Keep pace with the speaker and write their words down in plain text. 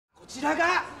ちら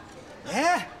が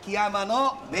ね、木山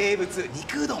の名物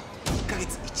肉うどん、1ヶ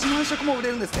月1万食も売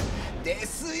れるんですって。で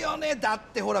すよね。だっ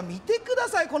てほら見てくだ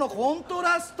さい、このコント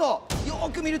ラスト。よ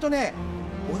ーく見るとね、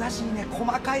お出汁にね細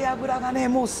かい油がね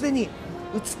もうすでに映っ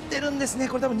てるんですね。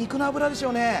これ多分肉の油でしょ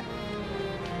うね。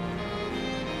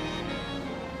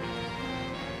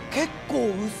結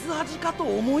構薄味かと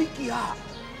思いきや、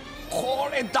こ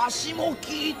れ出汁も効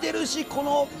いてるし、こ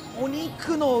のお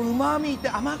肉のうまみって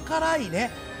甘辛いね、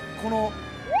この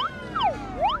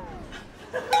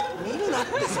見るなっ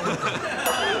てそんな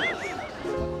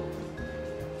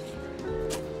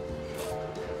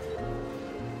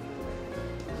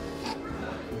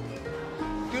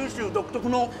九州独特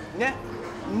のね、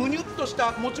むにゅっとし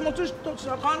たもちもちとし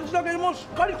た感じだけどもし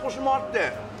っかりコシもあっ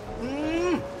て、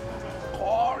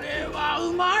これは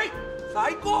うまい、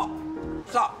最高。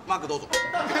さあマークどうぞ。ちょっ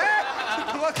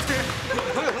と待って、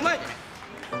これうまいね。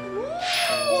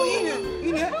お、いいねい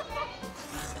いね。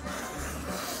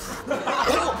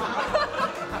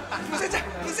むせ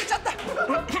ちゃった。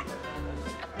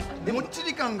でもっち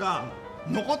り感が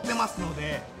残ってますの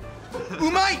でう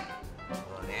まい。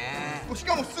し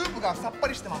かもスープがさっぱ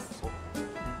りしてます。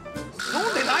飲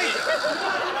んでない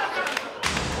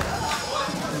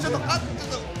ちょっと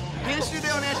練習で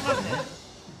お願いしますね。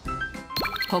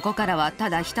ここからはた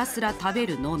だひたすら食べ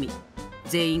るのみ。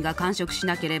全員が完食し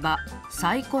なければ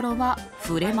サイコロは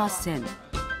振れません。めっ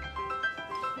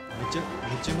ちゃう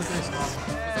まくないです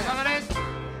か。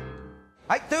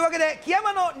はい、というわけで木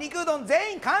山の肉うどん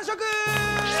全員完食。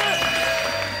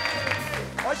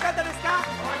美味しかったですか。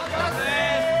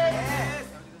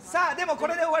さあでもこ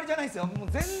れで終わりじゃないですよ。も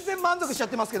う全然満足しちゃっ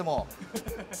てますけども、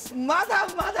まだ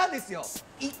まだですよ。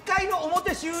1回の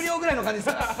表終了ぐらいの感じで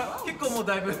すか。結構もう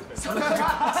だいぶ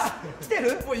来て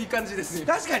る。もういい感じですね。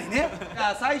確かにね。じ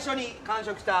ゃあ最初に完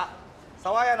食した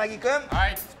沢柳くん、は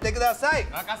い、振ってください。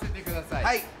任せてください。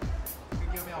はい。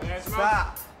お願いします。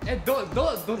さあど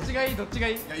っちがいいどっちが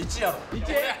いい。いや1やろ。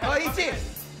1。おい1。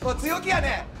お強気や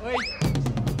ね。おい。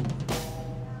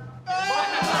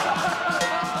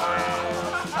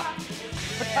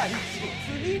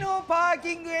次のパー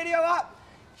キングエリアは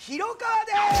広川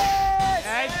で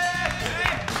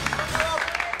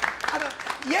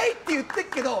す。イエイって言ってっ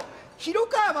けど、広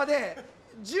川まで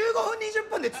15分20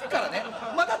分で着くからね。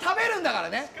また食べるんだから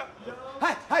ね。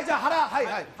はいはい、じゃあ腹、はい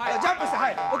はい、ジャンプして、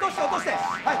はい、落として落として、はい、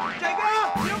じゃあ行く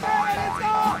よ、広川レッツゴ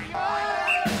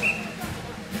ー。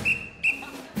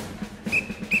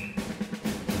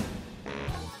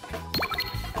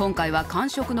今回は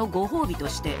完食のご褒美と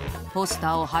してポスタ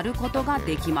ーを貼ることが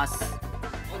できます。 OK、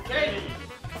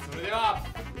 それでは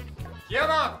木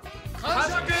山完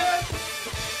食。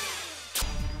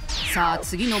さあ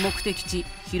次の目的地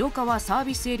広川サー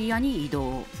ビスエリアに移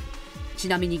動。ち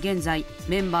なみに現在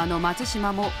メンバーの松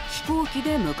島も飛行機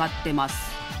で向かってます。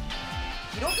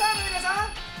広川の皆さん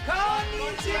こ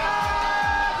んにちは。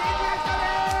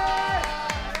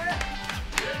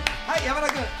はい、山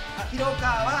田君、広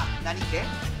川は何県？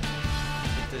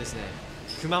ですね、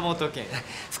熊本県。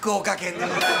福岡県でござい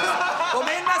ます。ご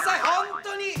めんなさい、本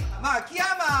当に。まあ木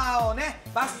山をね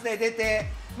バスで出て、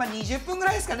20分ぐ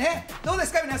らいですかね。どうで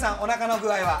すか皆さん、お腹の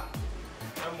具合は。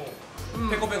もう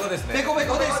ペコペコですね。ペコペ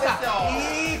コですか。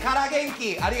いいから元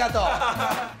気、ありがとう。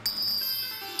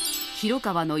広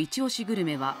川の一押しグル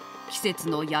メは季節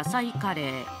の野菜カレ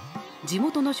ー。地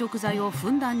元の食材をふ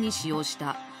んだんに使用し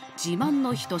た自慢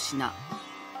の一品。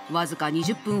わずか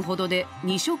20分ほどで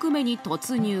2食目に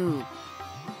突入。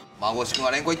孫志くん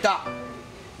はレンコいった。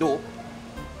どう？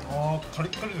カリ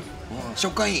ッカリです。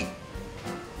食感いい。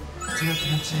口が気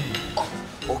持ちいい。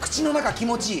お口の中気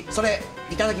持ちいい。それ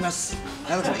いただきます。い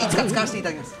つか使わせていた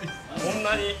だきます。こん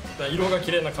なに色が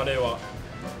綺麗なカレーは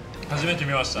初めて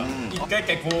見ました。一回一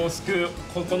回こうすくう、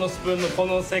このスプーンのこ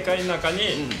の世界の中に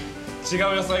違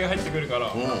う野菜が入ってくるか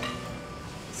ら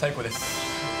最高で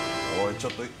す。おい、ちょ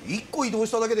っと1個移動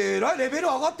しただけでえらいレベル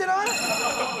上がってない？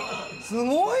す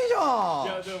ごいじゃん。い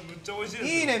やでもめっちゃ美味しいです。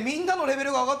いいね、みんなのレベ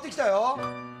ルが上がってきたよ。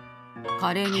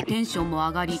カレーにテンションも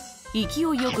上がり勢い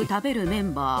よく食べるメ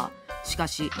ンバー。しか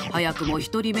し早くも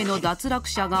1人目の脱落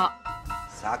者が。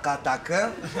坂田くんどう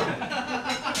し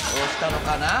たの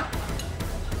かな。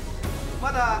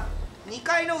まだ2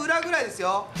回の裏ぐらいです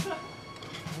よ。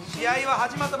試合は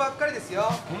始まったばっかりです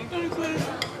よ。本当にこれ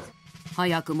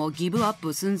早くもギブアッ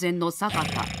プ寸前の坂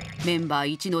田。メンバ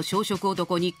ー1の小食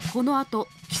男にこの後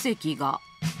奇跡が。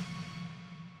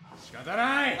仕方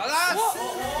ない。かっ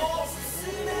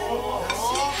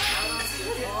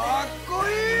こ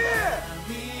いい。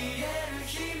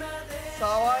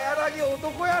沢柳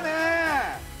男やね。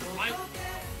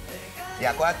い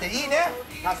や、こうやっていいね、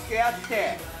助け合っ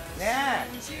てね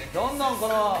え、どんどんこ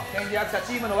の展示アクター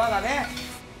チームの輪がね、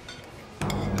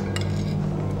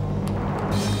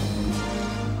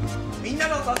みんな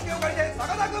の助けを借りて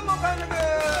坂田君も完食。お疲れ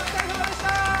様でし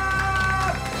た。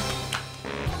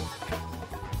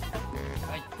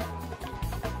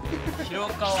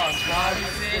広川サービ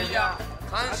スエリア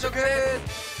完食で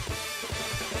す。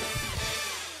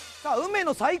さあ、運命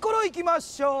のサイコロいきま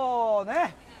しょう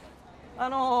ね。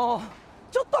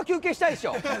ちょっとは休憩したいでし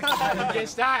ょ。休憩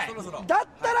したい。だっ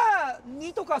たら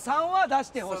2とか3は出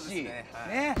してほしいね。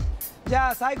じゃ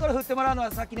あサイコロ振ってもらうの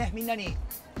はさっきね、みんなに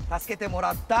助けても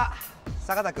らった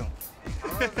坂田君。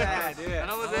頼むぜ。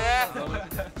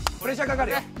プレッシャーかか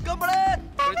るよ。頑張れ。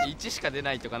これで1しか出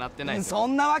ないとかなってないです。そ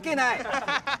んなわけない。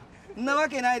そんなわ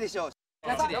けないでしょう。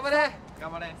頑張れ。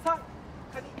頑張れ。さあ、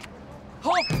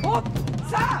ほっ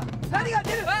さあ、何が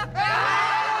出る。マ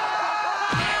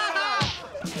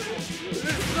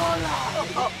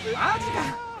ジ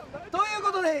か。という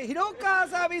ことで、広川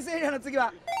サービスエリアの次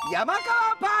は山川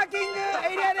パーキングエ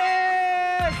リアで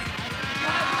す。